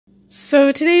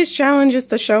So today's challenge is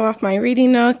to show off my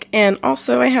reading nook, and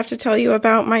also I have to tell you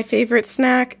about my favorite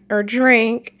snack or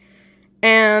drink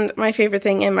and my favorite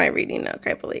thing in my reading nook,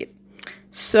 I believe.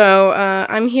 So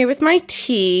I'm here with my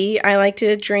tea. I like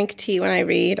to drink tea when I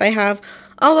read. I have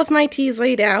all of my teas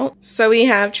laid out. So we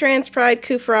have Trans Pride,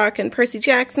 Kufrock, and Percy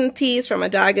Jackson teas from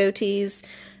Adago Teas.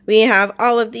 We have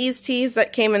all of these teas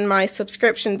that came in my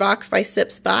subscription box by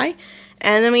Sips By.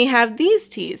 And then we have these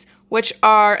teas, which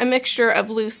are a mixture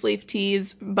of loose leaf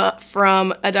teas, but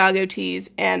from Adago Teas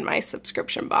and my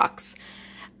subscription box.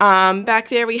 Back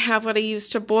there we have what I use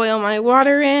to boil my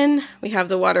water in. We have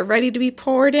the water ready to be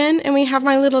poured in, and we have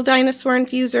my little dinosaur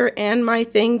infuser and my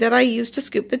thing that I use to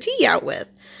scoop the tea out with.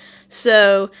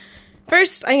 So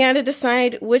first I gotta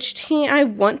decide which tea I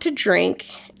want to drink.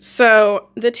 So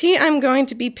the tea I'm going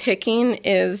to be picking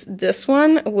is this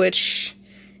one, which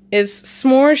is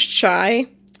S'mores Chai,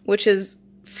 which is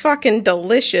fucking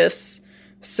delicious.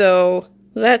 So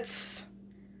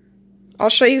I'll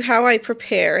show you how I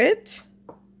prepare it.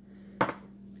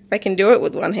 I can do it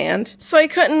with one hand. So I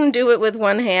couldn't do it with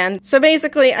one hand. So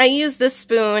basically I use this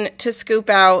spoon to scoop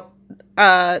out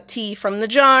tea from the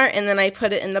jar, and then I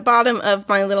put it in the bottom of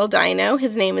my little dino.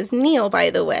 His name is Neil, by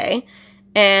the way.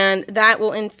 And that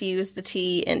will infuse the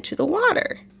tea into the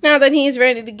water. Now that he's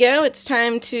ready to go, it's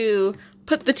time to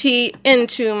put the tea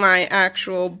into my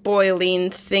actual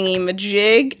boiling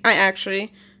thingy-majig. I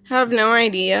actually have no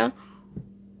idea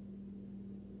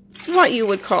what you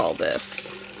would call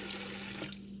this.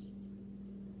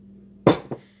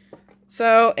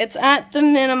 So it's at the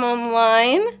minimum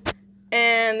line,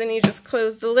 and then you just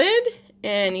close the lid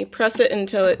and you press it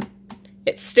until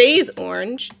it stays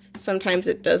orange. Sometimes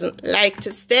it doesn't like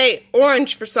to stay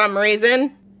orange for some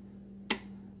reason.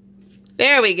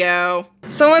 There we go.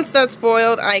 So once that's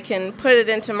boiled, I can put it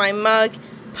into my mug,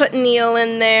 put Neil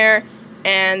in there,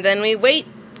 and then we wait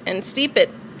and steep it.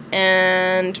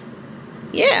 And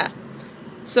yeah.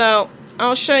 So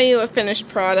I'll show you a finished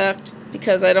product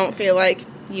because I don't feel like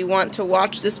you want to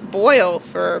watch this boil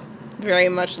for very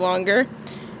much longer.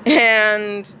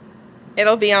 And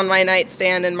it'll be on my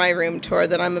nightstand in my room tour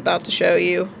that I'm about to show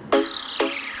you.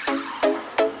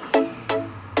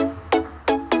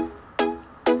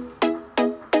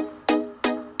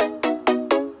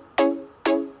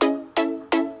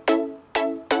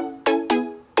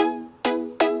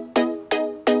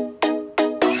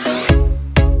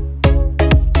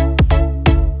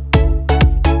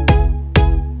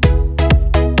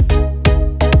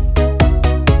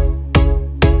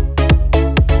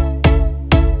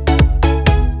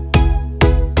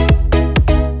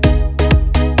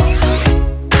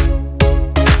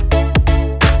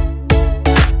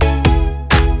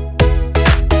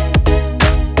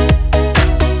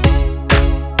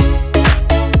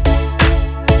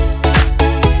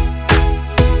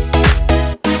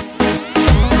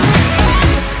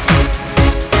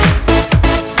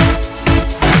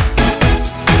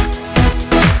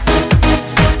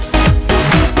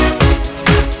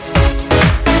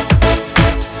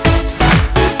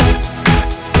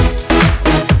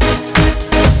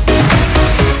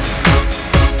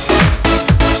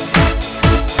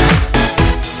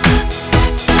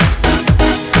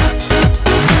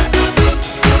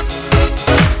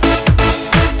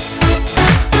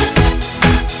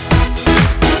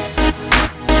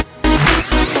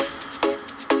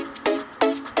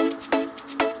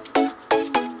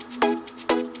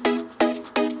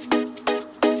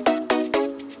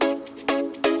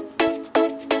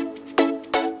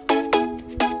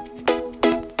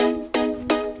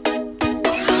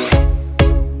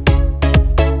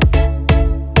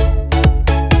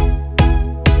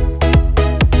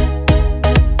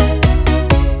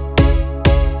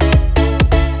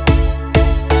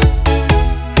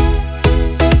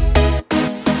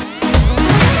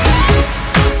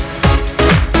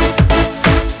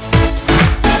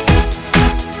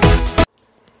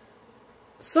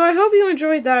 So I hope you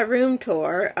enjoyed that room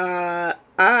tour.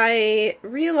 I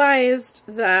realized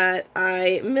that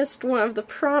I missed one of the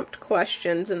prompt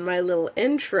questions in my little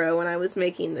intro when I was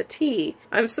making the tea.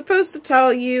 I'm supposed to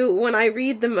tell you when I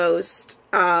read the most,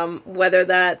 whether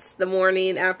that's the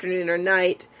morning, afternoon, or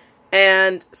night,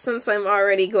 and since I'm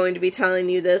already going to be telling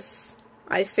you this,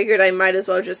 I figured I might as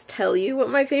well just tell you what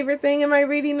my favorite thing in my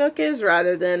reading nook is,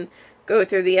 rather than go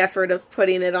through the effort of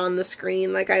putting it on the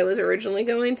screen like I was originally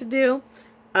going to do.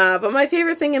 But my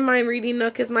favorite thing in my reading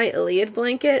nook is my Iliad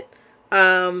blanket.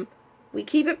 We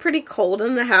keep it pretty cold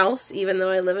in the house, even though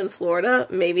I live in Florida.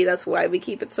 Maybe that's why we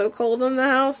keep it so cold in the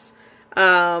house.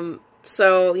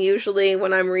 So usually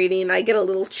when I'm reading, I get a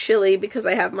little chilly because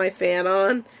I have my fan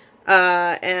on.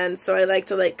 And so I like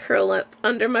to like curl up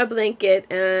under my blanket,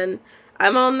 and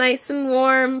I'm all nice and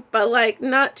warm, but like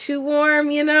not too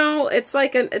warm, you know? It's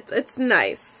like it's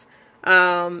nice.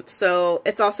 So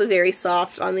it's also very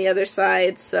soft on the other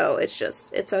side, so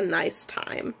it's a nice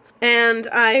time. And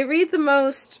I read the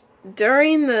most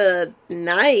during the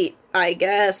night, I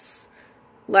guess.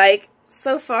 Like,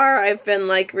 so far I've been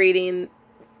like reading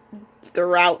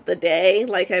throughout the day.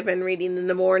 Like, I've been reading in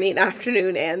the morning,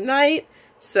 afternoon, and night.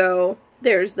 So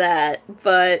there's that.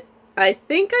 But I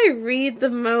think I read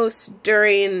the most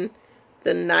during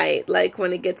the night, like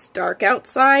when it gets dark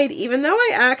outside, even though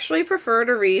I actually prefer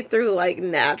to read through like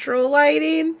natural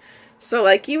lighting. So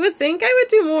like you would think I would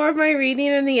do more of my reading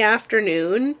in the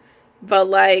afternoon, but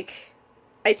like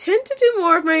I tend to do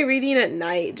more of my reading at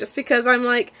night just because I'm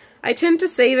like, I tend to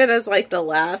save it as like the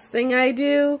last thing I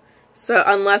do. So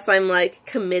unless I'm like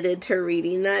committed to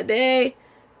reading that day,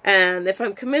 and if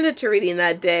I'm committed to reading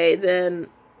that day, then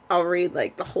I'll read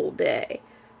like the whole day.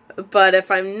 But if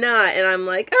I'm not, and I'm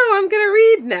like, oh, I'm gonna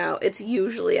read now, it's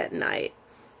usually at night.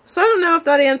 So I don't know if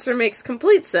that answer makes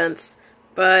complete sense,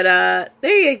 but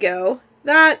there you go.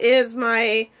 That is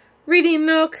my reading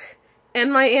nook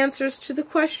and my answers to the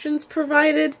questions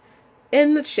provided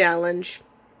in the challenge.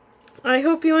 I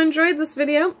hope you enjoyed this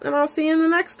video, and I'll see you in the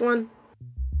next one.